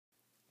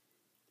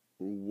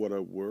What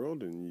up,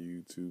 world and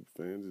YouTube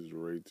fans? It's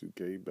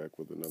Ray2K back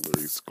with another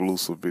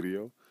exclusive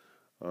video.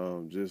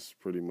 Just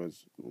pretty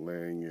much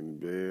laying in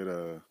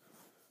bed,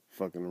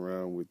 fucking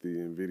around with the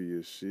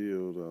Nvidia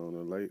Shield on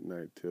a late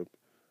night tip,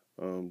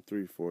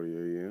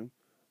 3:40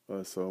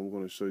 a.m. So I'm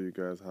going to show you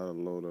guys how to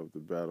load up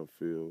the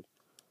Battlefield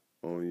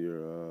on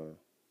your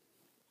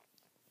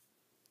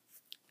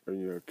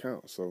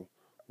account. So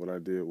what I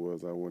did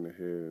was I went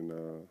ahead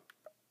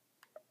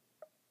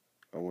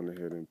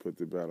and put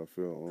the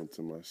Battlefield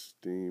onto my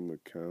Steam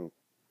account,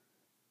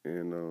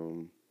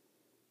 and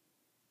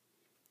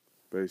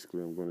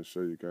basically I'm going to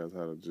show you guys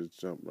how to just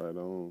jump right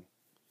on.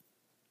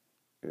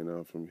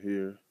 And from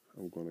here,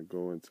 I'm going to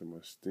go into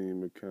my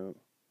Steam account.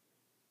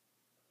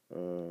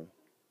 Hold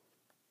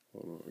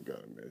on, I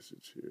got a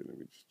message here. Let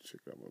me just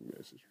check out my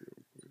message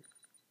real quick.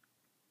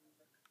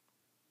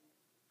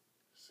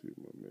 See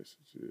what my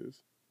message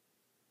is.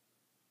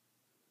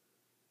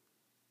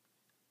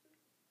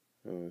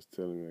 It's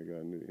telling me I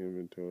got new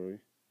inventory.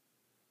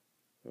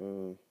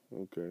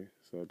 Okay,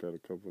 so I got a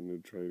couple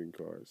new trading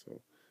cards.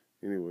 So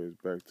anyways,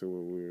 back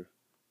to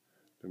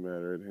the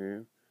matter at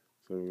hand.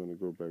 So we're going to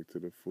go back to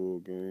the full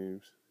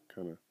games,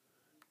 kind of,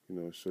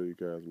 show you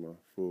guys my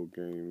full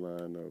game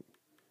lineup.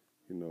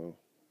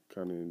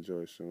 Kind of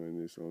enjoy showing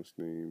this on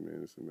Steam,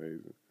 man. It's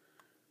amazing.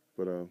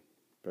 But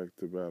back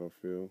to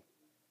Battlefield.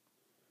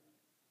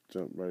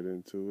 Jump right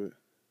into it.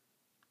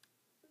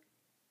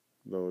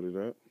 Load it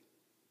up.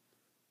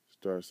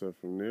 Starts up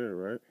from there,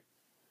 right?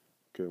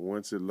 Okay,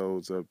 once it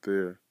loads up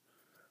there,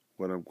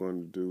 what I'm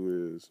going to do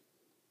is,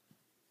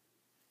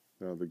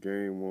 now the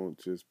game won't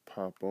just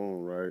pop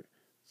on, right?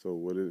 So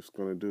what it's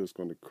going to do is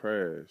going to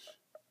crash.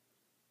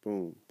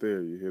 Boom,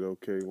 there, you hit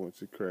OK.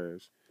 Once it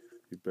crashes,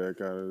 you back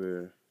out of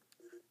there,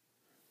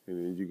 and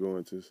then you go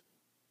into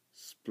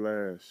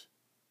splash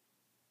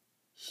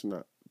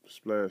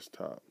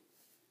top,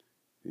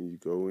 and you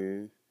go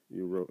in,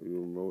 your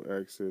remote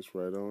access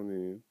right on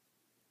in,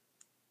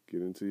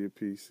 get into your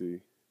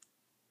PC,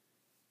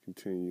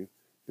 continue.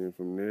 Then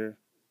from there,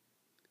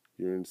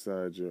 you're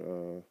inside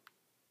your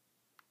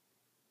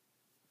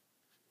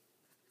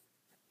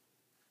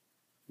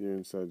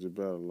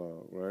battle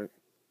log, right?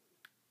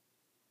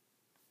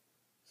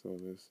 So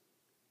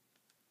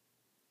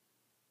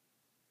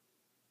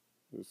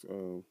let's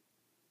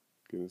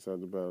get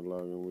inside the battle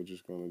log, and we're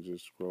just gonna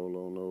scroll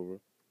on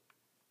over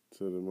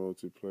to the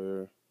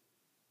multiplayer.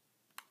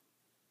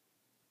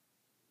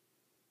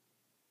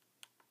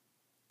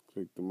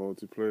 Click the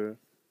multiplayer.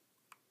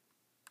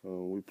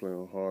 We play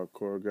on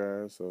hardcore,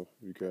 guys. So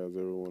if you guys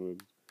ever want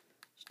to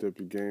step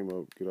your game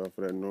up, get off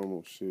of that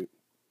normal shit,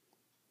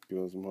 get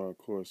on some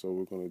hardcore. So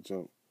we're gonna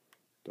jump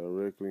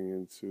directly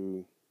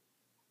into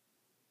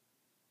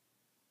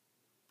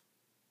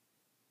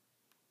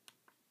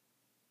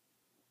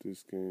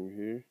this game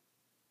here.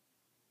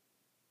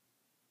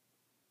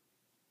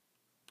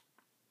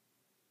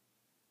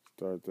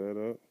 Start that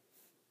up.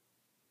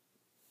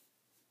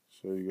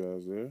 Show you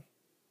guys there.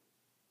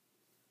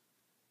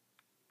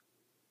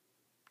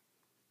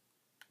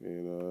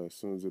 And as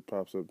soon as it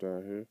pops up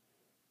down here,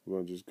 we're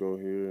going to just go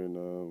here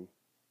and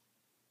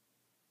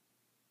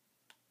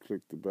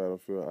click the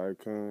Battlefield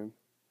icon.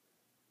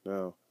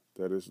 Now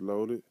that it's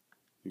loaded,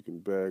 you can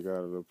back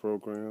out of the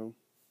program,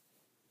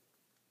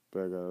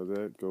 back out of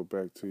that, go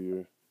back to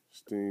your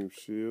Steam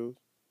Shield,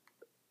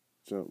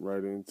 jump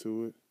right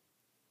into it,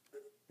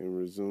 and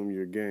resume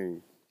your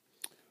game.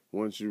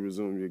 Once you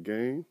resume your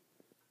game,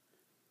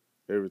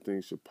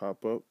 everything should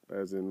pop up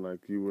as in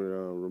like you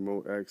were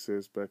remote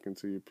access back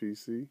into your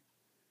PC,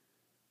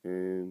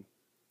 and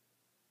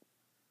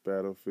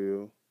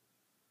Battlefield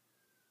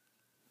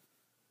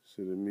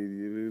should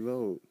immediately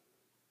load.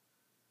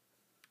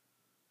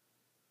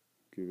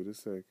 Give it a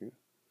second.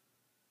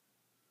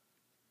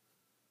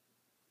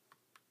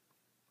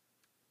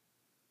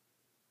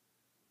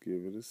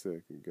 Give it a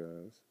second,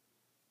 guys.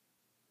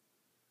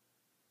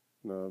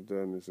 Now, I've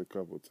done this a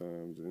couple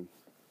times, and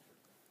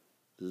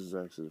this is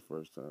actually the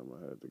first time I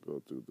had to go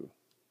through the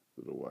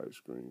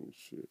widescreen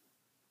shit.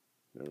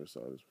 Never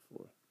saw this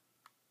before.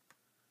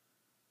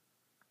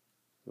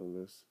 So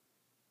let's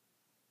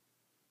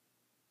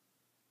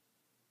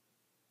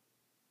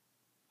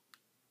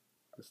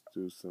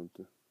do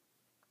something.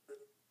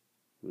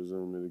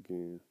 Resume it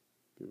again.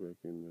 Get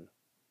back in there.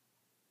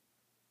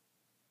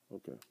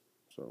 Okay,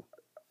 so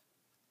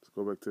let's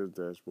go back to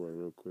the dashboard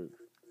real quick.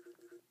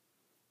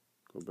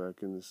 Go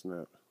back in the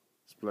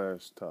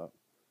splash top,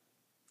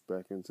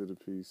 back into the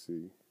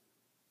PC.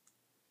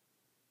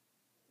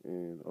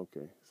 And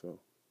okay,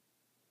 so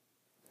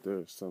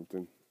there's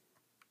something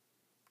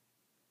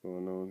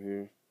going on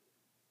here.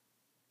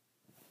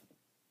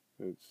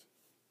 Let's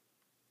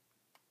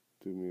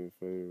do me a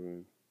favor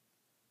and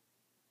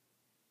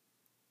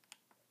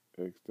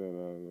X that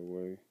out of the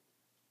way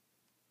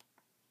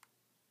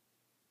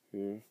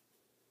here.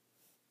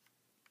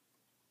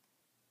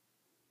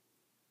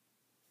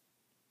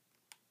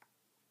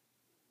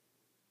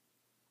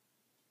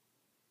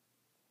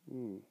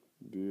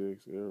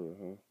 DX error,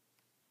 huh?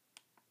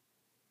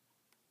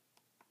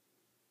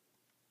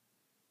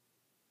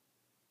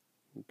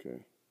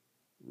 Okay,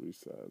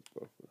 resize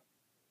buffer.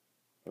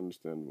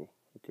 Understandable.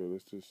 Okay,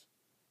 let's just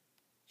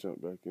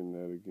jump back in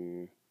that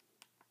again.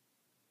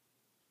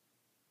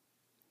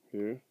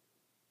 Here.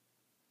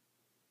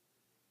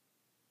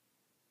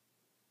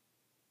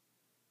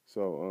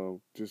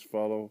 So just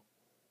follow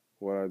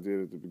what I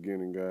did at the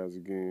beginning, guys,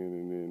 again,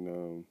 and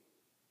then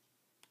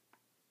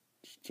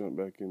just jump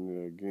back in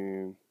there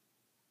again.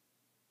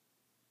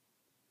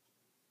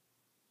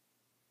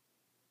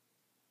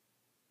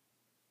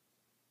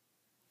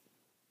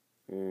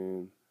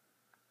 And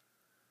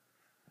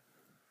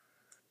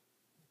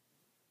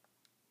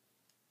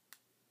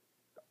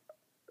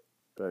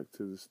back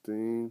to the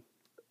Steam.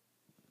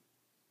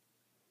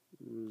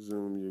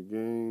 Resume your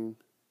game.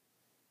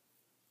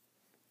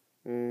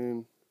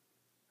 And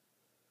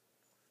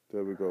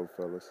there we go,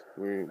 fellas.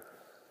 We're in.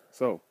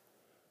 So,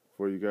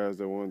 for you guys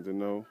that wanted to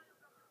know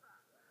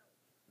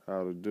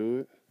how to do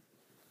it,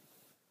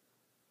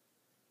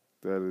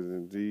 that is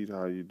indeed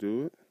how you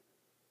do it.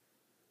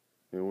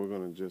 And we're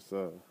going to just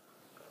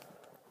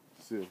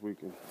see if we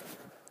can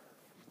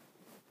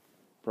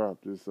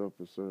prop this up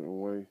a certain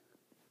way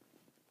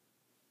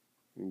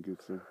and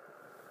get some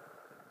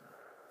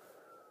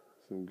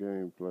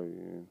gameplay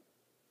in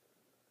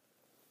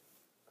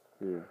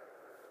here.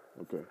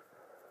 Okay.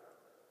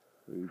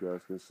 So you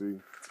guys can see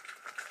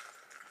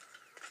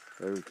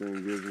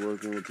everything is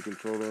working with the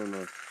controller, and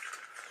I'm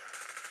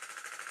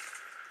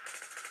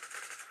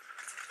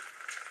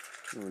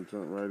going to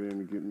jump right in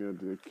and get me a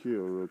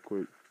kill real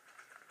quick.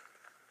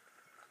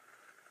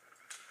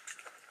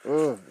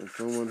 And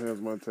someone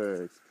has my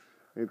tags.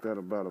 Ain't that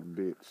about a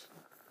bitch?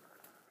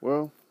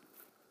 Well,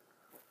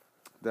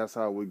 that's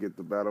how we get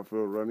the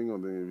Battlefield running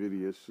on the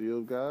Nvidia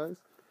Shield, guys.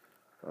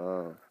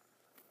 For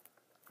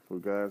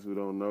guys who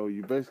don't know,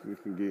 you basically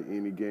can get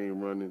any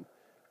game running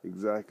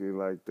exactly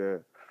like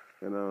that.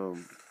 And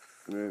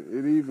man,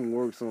 it even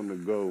works on the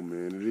go,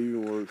 man. It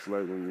even works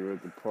like when you're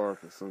at the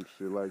park or some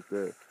shit like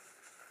that.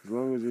 As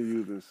long as you're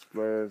using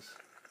splash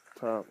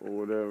top or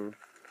whatever,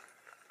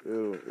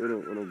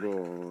 it'll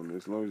go on.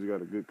 As long as you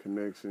got a good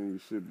connection, you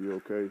should be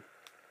okay.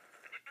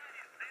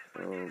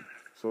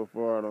 So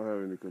far, I don't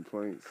have any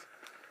complaints.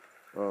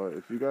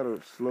 If you got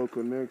a slow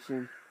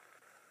connection,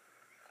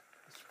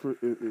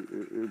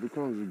 it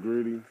becomes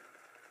gritty.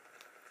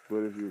 But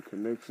if your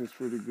connection's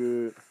pretty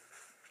good,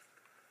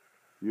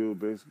 you'll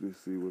basically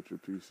see what your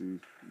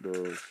PC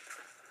does.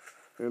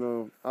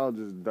 And I'll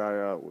just die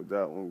out with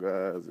that one,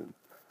 guys, and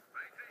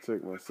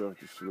take myself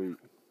to sleep.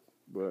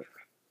 But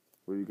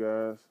for you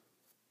guys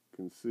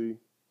can see,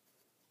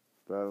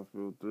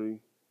 Battlefield 3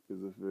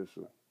 is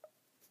official.